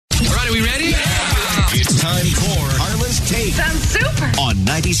we ready? Yeah. It's time for Carla's Take. Sounds super. On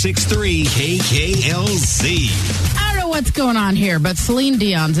 96.3 KKLZ. I don't know what's going on here, but Celine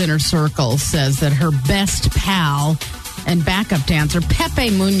Dion's inner circle says that her best pal and backup dancer,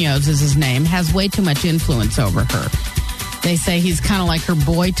 Pepe Munoz is his name, has way too much influence over her. They say he's kind of like her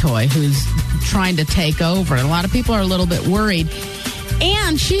boy toy who's trying to take over. And a lot of people are a little bit worried.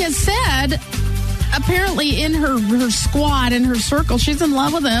 And she has said, apparently in her squad, in her circle, she's in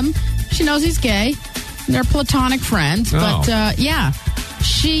love with him. She knows he's gay. They're platonic friends. But, they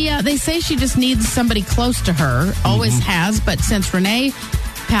say she just needs somebody close to her. Always has. But since Renee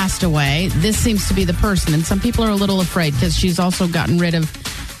passed away, this seems to be the person. And some people are a little afraid because she's also gotten rid of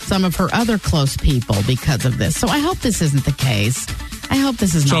some of her other close people because of this. So I hope this isn't the case. I hope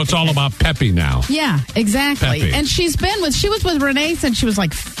this is not So it's all about Pepe now. Yeah, exactly. Pepe. And she was with Renee since she was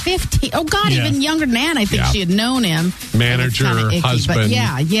like 15. Oh, God, even younger than that. I think she had known him. Manager, husband.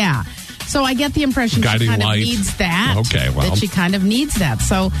 But yeah. So I get the impression she kind of needs that. Okay, well. That she kind of needs that.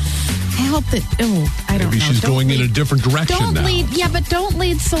 So I hope that, I don't know. Maybe she's going in a different direction now. But don't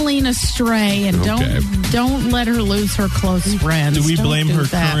lead Celine astray and don't let her lose her close friends. Do we blame her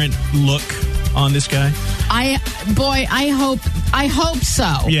current look on this guy? I hope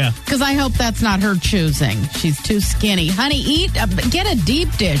so. Yeah. Because I hope that's not her choosing. She's too skinny. Honey, get a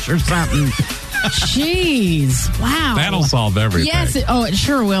deep dish or something. Jeez. Wow. That'll solve everything. Yes. It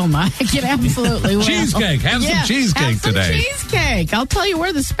sure will, Mike. It absolutely will. Cheesecake. Have some cheesecake today. Cheesecake. I'll tell you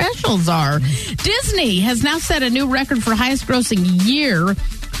where the specials are. Disney has now set a new record for highest grossing year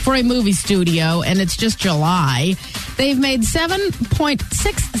for a movie studio, and it's just July. They've made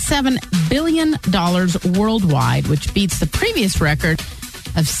 $7.67 billion worldwide, which beats the previous record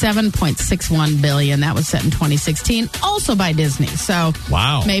of $7.61 billion. That was set in 2016, also by Disney. So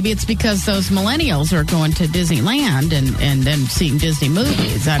maybe it's because those millennials are going to Disneyland and then seeing Disney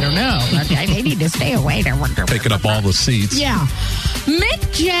movies. I don't know. They need to stay away. Taking up all the seats. Yeah.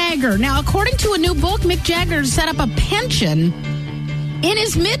 Mick Jagger. Now, according to a new book, Mick Jagger set up a pension in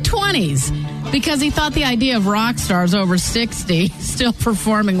his mid-20s because he thought the idea of rock stars over 60 still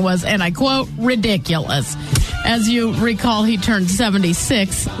performing was, and I quote, ridiculous. As you recall, he turned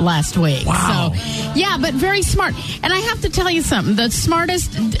 76 last week. Wow. So, yeah, but very smart. And I have to tell you something. The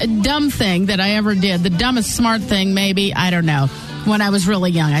smartest dumb thing that I ever did, the dumbest smart thing maybe, I don't know. When I was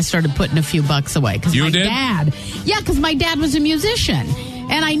really young, I started putting a few bucks away. You did? Because my dad was a musician.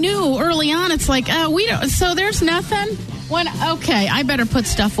 And I knew early on, it's like, we don't, so there's nothing? I better put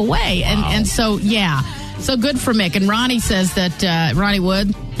stuff away. And so, so good for Mick. And Ronnie says that, Ronnie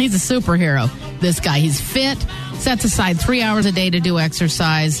Wood, he's a superhero. This guy, he's fit, sets aside 3 hours a day to do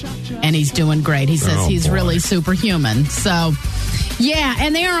exercise, and he's doing great. He says he's really superhuman. So,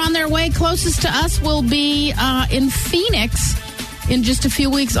 and they are on their way. Closest to us will be in Phoenix in just a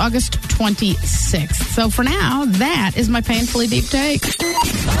few weeks, August 26th. So for now, that is my painfully deep take.